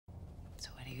So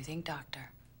what do you think,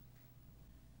 Doctor?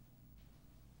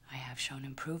 I have shown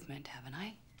improvement, haven't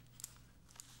I?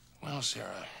 Well,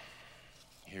 Sarah,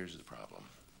 here's the problem.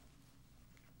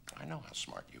 I know how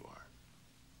smart you are.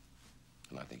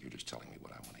 And I think you're just telling me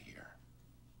what I want to hear.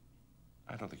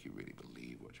 I don't think you really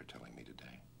believe what you're telling me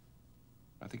today.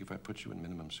 I think if I put you in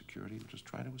minimum security, you'll just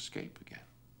try to escape again.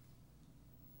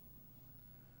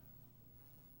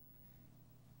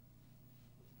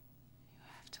 You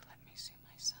have to let me see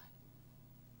my son.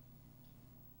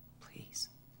 Please.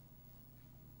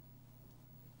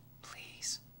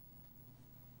 Please.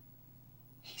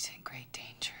 He's in great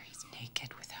danger. He's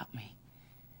naked without me.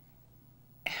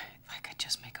 If I could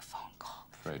just make a phone call.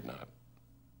 Afraid not.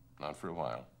 Not for a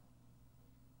while.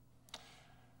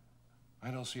 I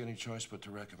don't see any choice but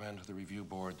to recommend to the review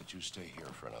board that you stay here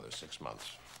for another 6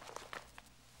 months.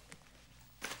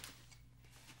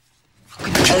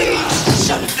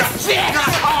 Shut up!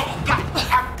 Oh, God!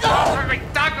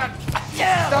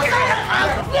 Yes!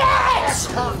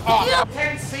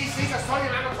 10 cc's of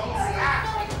sodium amyl.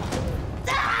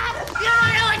 You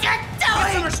don't know what you're doing!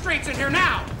 Get some restraints in here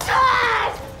now!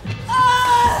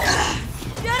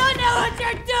 You don't know what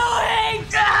you're doing!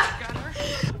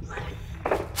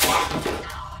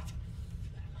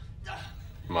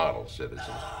 Model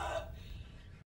citizen.